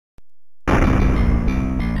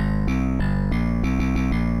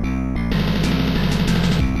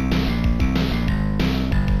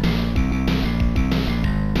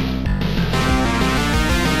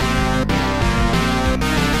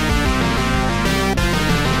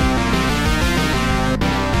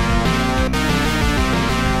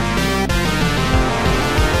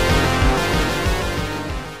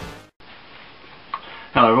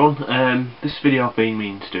video I've been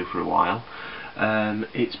meaning to do for a while.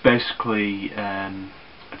 It's basically a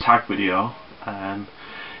tag video.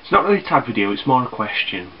 It's not really a tag video, it's more a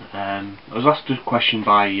question. I was asked a question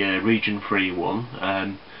by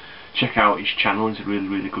Regionfree1. Check out his channel, he's a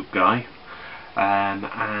really good guy. I've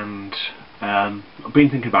been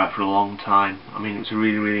thinking about it for a long time. I mean, it was a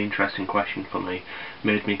really interesting question for me. It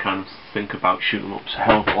made me kind of think about shoot 'em ups a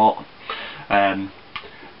hell of a lot.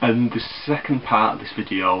 And the second part of this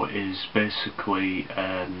video is basically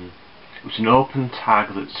it was an open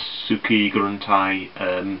tag that Soukyugurentai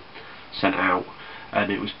sent out,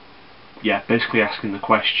 and it was basically asking the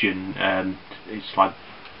question. It's like,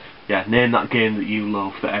 name that game that you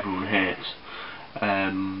love that everyone hates.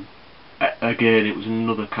 Again, it was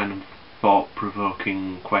another kind of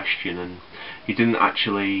thought-provoking question, and he didn't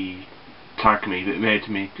actually tag me, but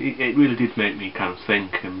it really did make me kind of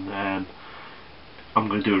think, and I'm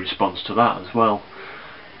going to do a response to that as well.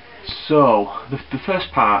 So the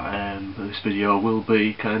first part of this video will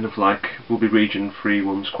be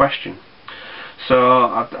Regionfree1's question. So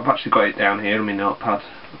I've actually got it down here on my notepad.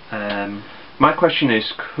 My question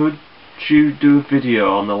is, could you do a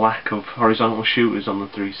video on the lack of horizontal shooters on the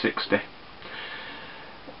 360?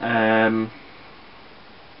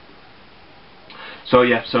 So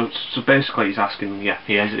basically he's asking, he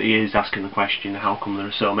is asking the question, how come there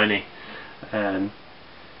are so many?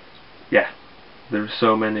 There are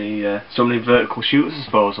so many vertical shooters, I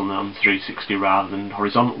suppose, on the 360 rather than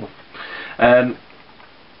horizontal. As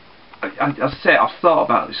I say, I've thought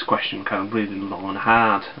about this question kind of really long and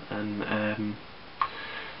hard, and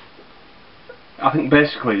I think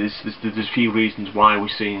basically there's a few reasons why we're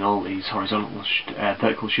seeing all these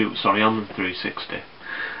vertical shooters on the 360.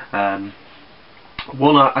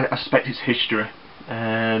 One, I suspect it's history.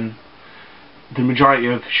 The majority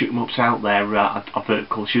of shoot 'em ups out there are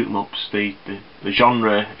vertical shoot 'em ups. The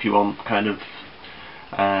genre, if you want, kind of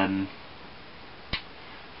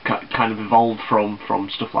evolved from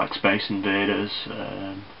stuff like Space Invaders.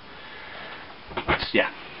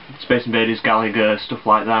 Space Invaders, Gallagher, stuff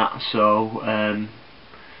like that. So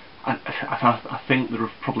I think there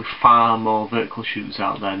are probably far more vertical shooters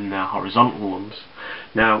out there than horizontal ones.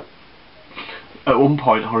 Now, at one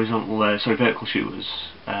point, vertical shooters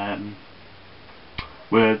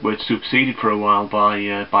were superseded for a while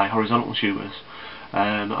by horizontal shooters.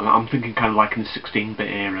 I'm thinking kind of like in the 16-bit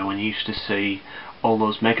era, when you used to see all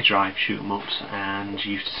those Mega Drive shoot 'em ups, and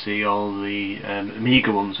you used to see all the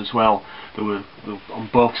Amiga ones as well. There were on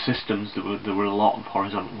both systems. There were a lot of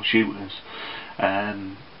horizontal shooters,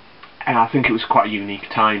 and I think it was quite a unique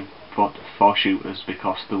time for shooters,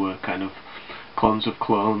 because there were kind of clones of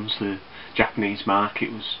clones. The Japanese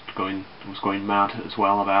market was going mad as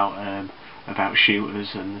well about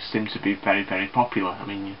shooters, and they seem to be very popular. I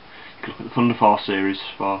mean, you could look at the Thunder Force series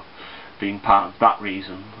for being part of that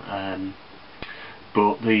reason.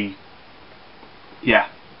 But there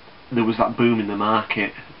was that boom in the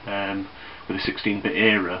market with the 16-bit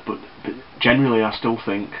era. But generally, I still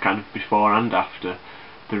think, kind of before and after,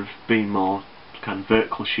 there have been more kind of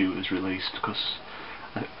vertical shooters released, because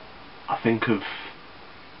I think of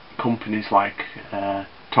companies like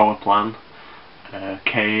Towerplan,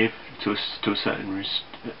 Cave, to a certain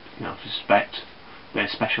respect. They're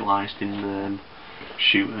specialised in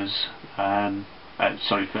shooters.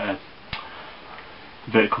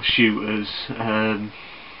 Vertical shooters.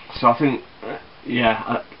 So I think,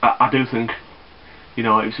 I do think, it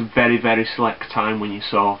was a very select time when you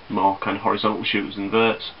saw more kind of horizontal shooters than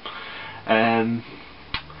verts. The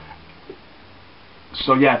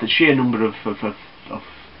sheer number of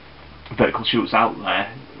vertical shooters out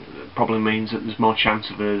there probably means that there's more chance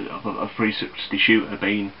of a 360 shooter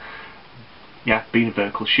being a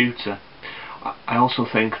vertical shooter. I also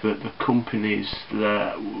think that the companies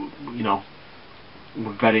that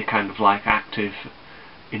were very kind of like active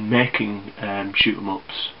in making shoot 'em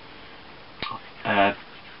ups,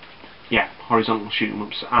 horizontal shoot 'em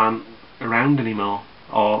ups, aren't around anymore,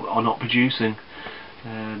 or not producing.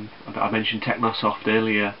 I mentioned Technosoft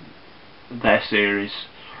earlier. Their series,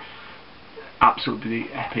 absolutely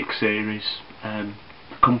epic series. The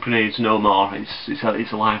company is no more.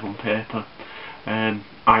 It's alive on paper.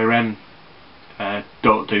 IRM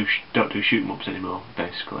don't do shoot 'em ups anymore.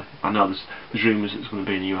 Basically, I know there's rumours that there's going to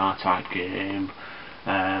be a new R-Type game.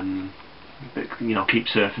 That keep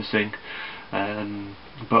surfacing.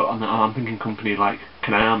 But I'm thinking company like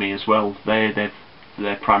Konami as well. They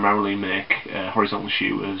primarily make horizontal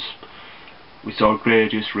shooters. We saw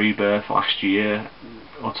Gradius Rebirth last year.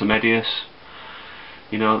 Automedius.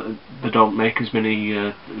 They don't make as many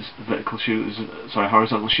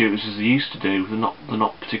horizontal shooters as they used to do. They're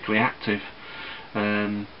not particularly active.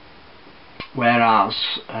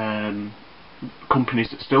 Whereas companies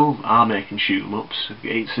that still are making shoot 'em ups,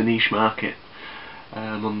 it's a niche market.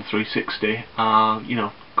 On the 360 are, you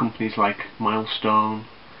know, companies like Milestone,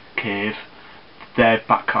 Cave. Their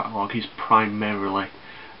back catalogue is primarily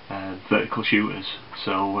vertical shooters.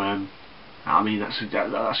 So I mean that's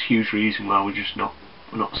a huge reason why we're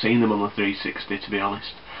not seeing them on the 360, to be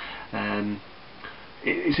honest.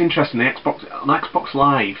 It's interesting. On Xbox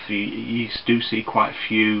Live, you do see quite a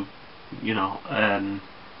few, you know,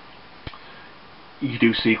 you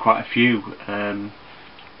do see quite a few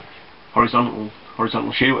horizontal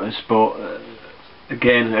shooters, but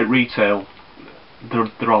again at retail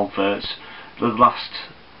they're all verts. The last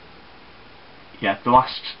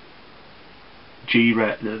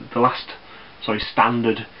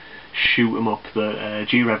standard shoot 'em up that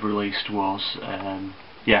G-Rev released was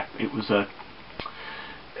it was a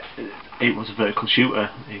vertical shooter.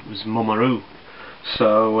 It was Momaru.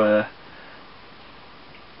 So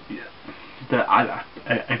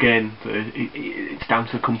again, it's down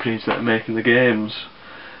to the companies that are making the games.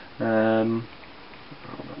 Let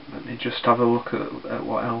me just have a look at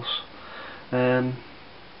what else.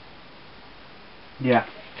 Yeah,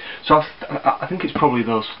 so I think it's probably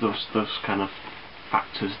those kind of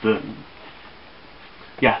factors that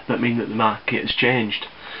mean that the market has changed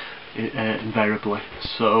invariably.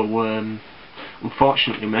 So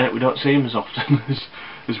unfortunately, mate, we don't see them as often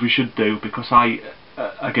as we should do, because I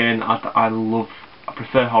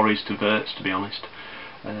prefer horrors to verts, to be honest.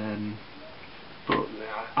 But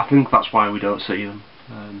I think that's why we don't see them.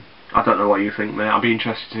 I don't know what you think, mate. I'd be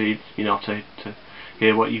interested to, you know, to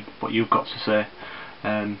hear what you've got to say.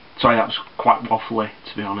 Sorry, that was quite waffly,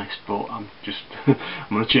 to be honest, but I'm just I'm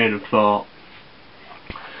on a chain of thought.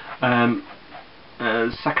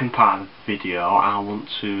 Second part of the video, I want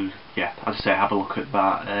to, as I say, have a look at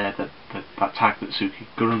that that tag that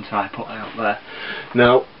Soukyugurentai put out there.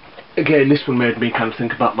 Now, again, this one made me kind of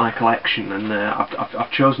think about my collection, and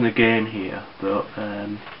I've chosen a game here that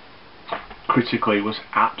critically was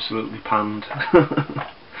absolutely panned.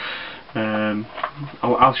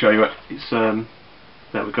 I'll show you it. It's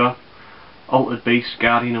there we go. Altered Beast,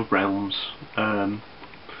 Guardian of Realms.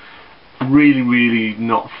 Really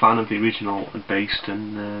not a fan of the original Altered Beast,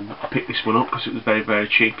 and I picked this one up because it was very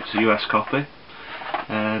cheap. It's a US copy.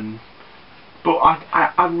 But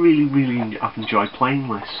I really I've enjoyed playing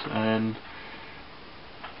this.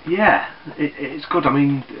 It's good. I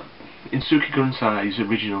mean, in Soukyugurentai's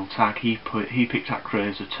original tag, he picked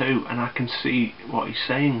Actraiser 2, and I can see what he's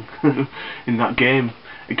saying in that game.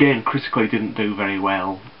 Again, critically didn't do very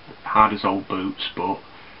well, hard as old boots, but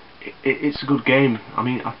it's a good game. I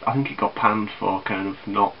mean, I think it got panned for kind of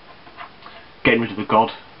not getting rid of the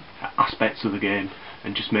god aspects of the game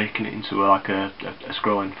and just making it into like a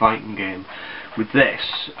scrolling fighting game. With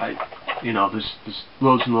this, you know, there's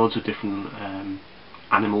loads and loads of different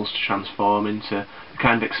animals to transform into. They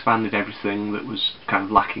kind of expanded everything that was kind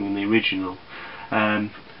of lacking in the original. I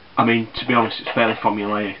mean, to be honest, it's fairly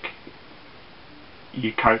formulaic.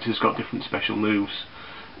 Your character's got different special moves,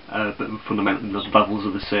 but fundamentally those levels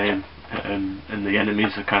are the same, and the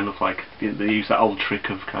enemies are kind of like, they use that old trick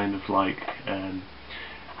of kind of like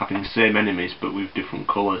having the same enemies but with different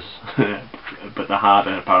colours, but they're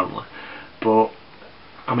harder apparently. But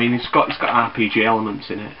I mean, it's got RPG elements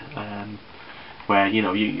in it, where, you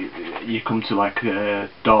know, you come to like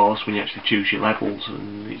doors when you actually choose your levels,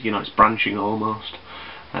 and, you know, it's branching almost.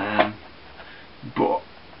 But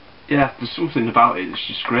yeah, there's something about it that's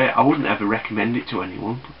just great. I wouldn't ever recommend it to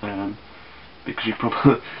anyone, because you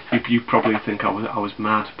probably think I was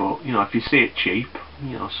mad. But, you know, if you see it cheap,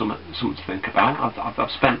 you know, something to think about.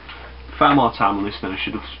 I've spent far more time on this than I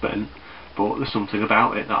should have spent, but there's something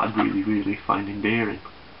about it that I really find endearing.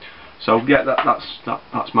 So yeah,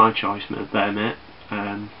 that's my choice, there, mate.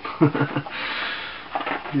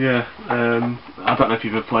 Yeah, I don't know if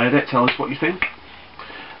you've ever played it. Tell us what you think.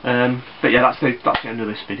 But yeah, that's the end of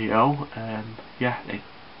this video. And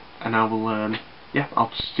I will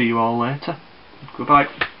I'll see you all later. Goodbye.